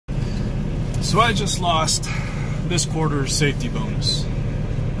So I just lost this quarter's safety bonus.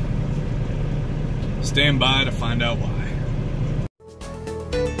 Stand by to find out why.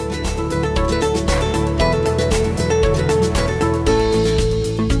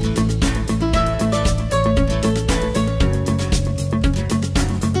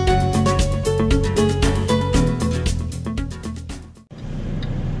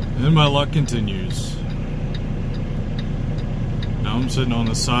 And my luck continues. Now I'm sitting on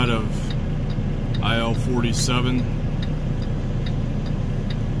the side of IL-47,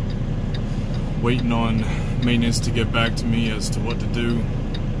 waiting on maintenance to get back to me as to what to do.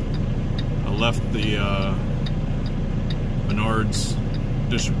 I left the Menards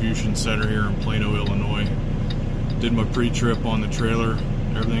distribution center here in Plano, Illinois. Did my pre-trip on the trailer.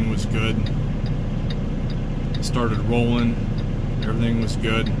 Everything was good. Started rolling. Everything was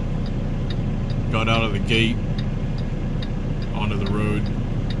good. Got out of the gate onto the road.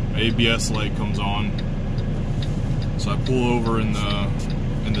 ABS light comes on, so I pull over in the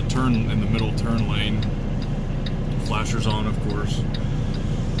middle turn lane. Flashers on, of course.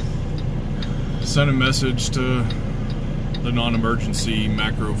 Send a message to the non-emergency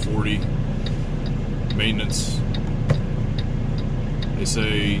macro 40 maintenance. They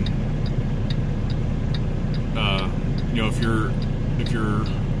say, you know, if you're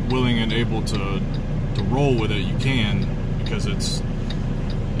willing and able to roll with it, you can, because it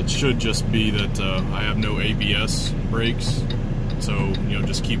should just be that I have no ABS brakes, so you know,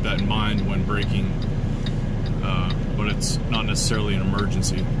 just keep that in mind when braking, but it's not necessarily an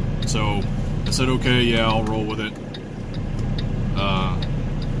emergency. So I said, okay, yeah, I'll roll with it.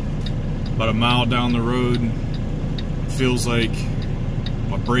 About a mile down the road, it feels like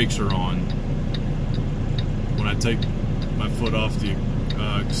my brakes are on. When I take my foot off the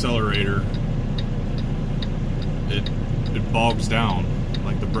accelerator, it bogs down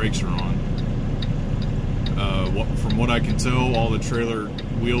like the brakes are on. From what I can tell, all the trailer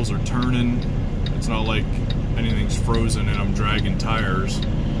wheels are turning. It's not like anything's frozen and I'm dragging tires.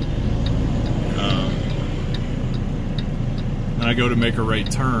 And I go to make a right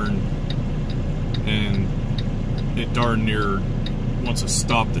turn, and it darn near wants to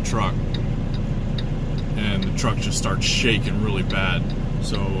stop the truck, and the truck just starts shaking really bad.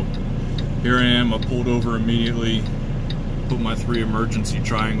 So here I am, I pulled over immediately, put my 3 emergency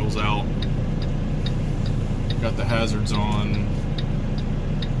triangles out, got the hazards on,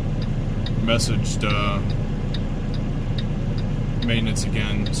 messaged maintenance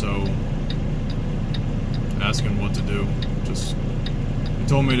again, so asking what to do. Just, they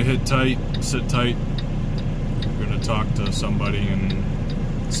told me to hit tight, sit tight. We're gonna talk to somebody and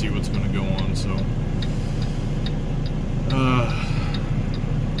see what's gonna go on. So I'm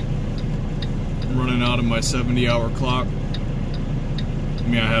running out of my 70-hour clock. I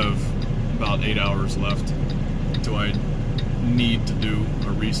mean, I have about 8 hours left until I need to do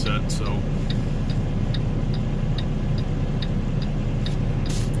a reset, so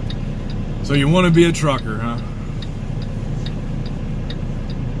you want to be a trucker, huh?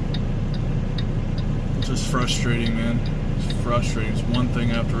 It's just frustrating, man. It's frustrating. It's one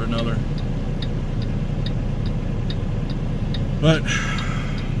thing after another. But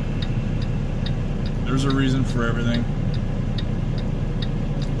there's a reason for everything.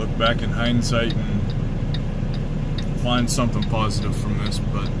 Look back in hindsight and find something positive from this,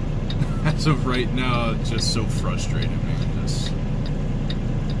 but as of right now, it's just so frustrating, man.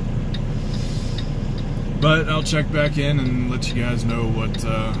 But I'll check back in and let you guys know what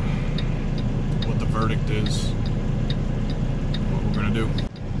the verdict is, what we're gonna do.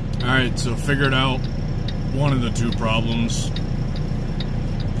 Alright, so figured out one of the 2 problems.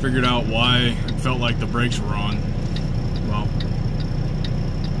 Figured out why it felt like the brakes were on. Well,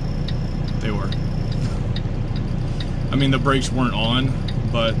 they were. I mean, the brakes weren't on,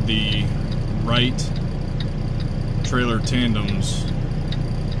 but the right trailer tandems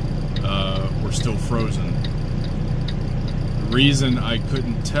were still frozen. The reason I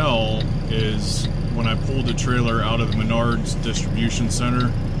couldn't tell is when I pulled the trailer out of the Menards distribution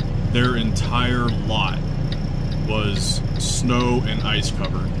center, their entire lot was snow and ice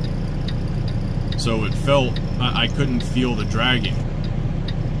covered. So it felt, I couldn't feel the dragging.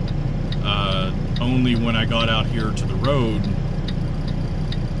 Only when I got out here to the road,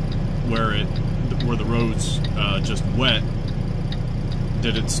 where the road's just wet,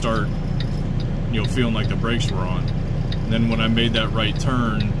 did it start, you know, feeling like the brakes were on. And then when I made that right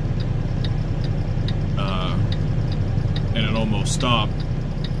turn, and it almost stopped,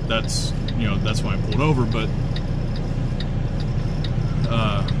 that's when I pulled over. But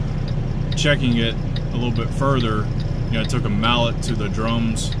checking it a little bit further, I took a mallet to the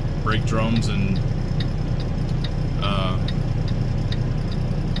drums, brake drums, and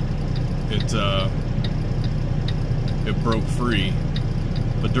it broke free.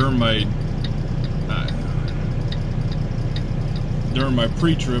 But during my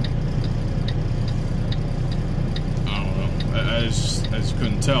pre-trip, I don't know, I just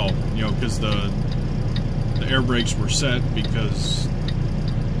couldn't tell, because the air brakes were set, because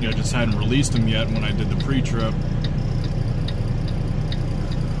I just hadn't released them yet when I did the pre-trip.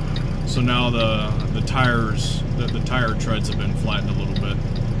 So now the tires, the tire treads have been flattened a little bit.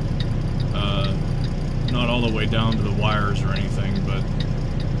 Not all the way down to the wires or anything, but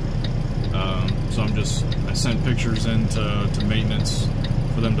so I sent pictures in to maintenance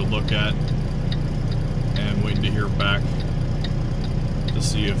for them to look at, and waiting to hear back to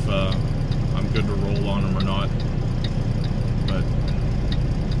see if I'm good to roll on them or not. But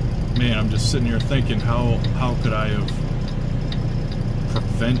man, I'm just sitting here thinking, how could I have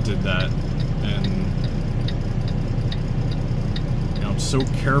prevented that? And I'm so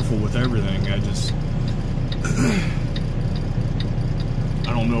careful with everything. I just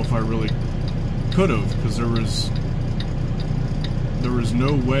I don't know if I really could have, because there was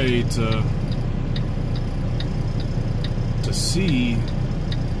no way to see,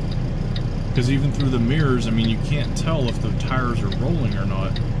 because even through the mirrors, I mean, you can't tell if the tires are rolling or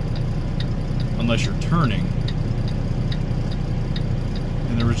not unless you're turning.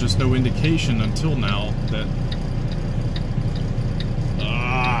 And there was just no indication until now that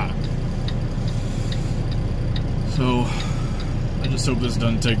so I just hope this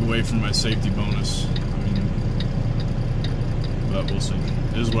doesn't take away from my safety bonus. I mean, but we'll see.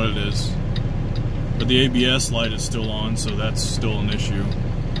 It is what it is. But the ABS light is still on, so that's still an issue.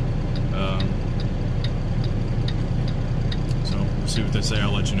 So we'll see what they say.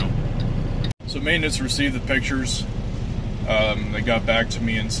 I'll let you know. So maintenance received the pictures. They got back to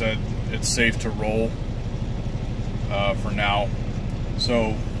me and said it's safe to roll for now.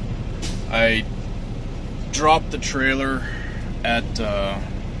 So I dropped the trailer at the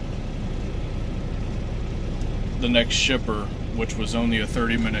next shipper, which was only a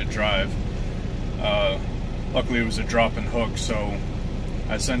 30-minute drive. Luckily it was a drop and hook, so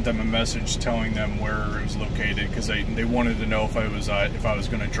I sent them a message telling them where it was located, because they wanted to know if I was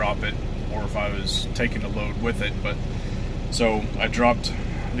going to drop it or if I was taking a load with it. But so I dropped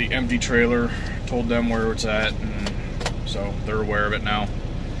the empty trailer, told them where it's at, and so they're aware of it now.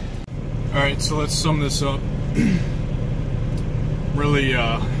 Alright, so let's sum this up. Really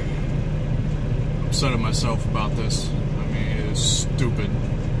upset at myself about this. I mean, it is stupid.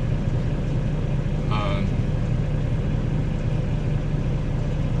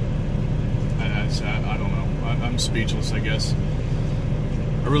 I don't know. I'm speechless, I guess.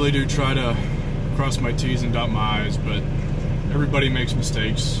 I really do try to cross my T's and dot my I's, but everybody makes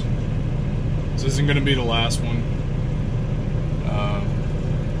mistakes. This isn't going to be the last one.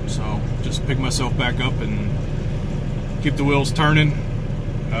 So just pick myself back up and keep the wheels turning.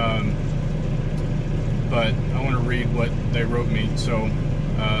 But I want to read what they wrote me. So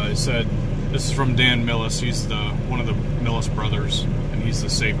it said, this is from Dan Millis. He's one of the Millis brothers, and he's the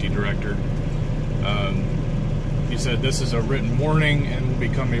safety director. He said, this is a written warning and will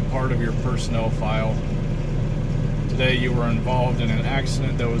become a part of your personnel file. Today you were involved in an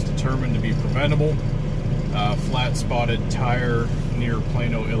accident that was determined to be preventable. Flat spotted tire near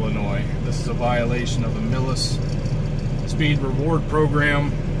Plano, Illinois. This is a violation of the Millis speed reward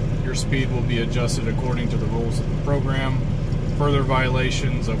program. Your speed will be adjusted according to the rules of the program. Further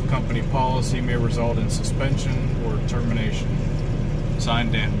violations of company policy may result in suspension or termination.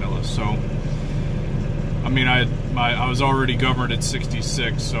 Signed, Dan Millis. So, I mean, I was already governed at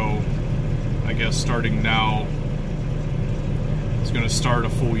 66, so I guess starting now it's going to start a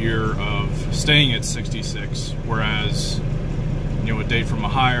full year of staying at 66, whereas, a day from a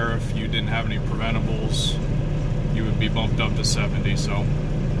higher, if you didn't have any preventables, you would be bumped up to 70. So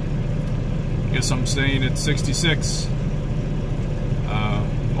I guess I'm staying at 66.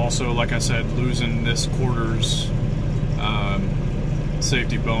 Also, like I said, losing this quarter's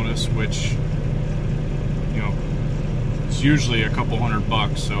safety bonus, which it's usually a couple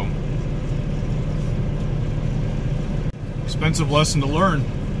 $100, so expensive lesson to learn,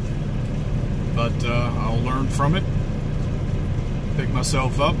 but I'll learn from it, pick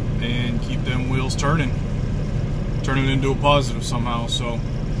myself up, and keep them wheels turning into a positive somehow. So,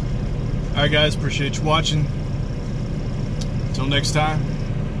 alright guys, appreciate you watching. Until next time,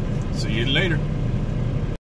 see you later.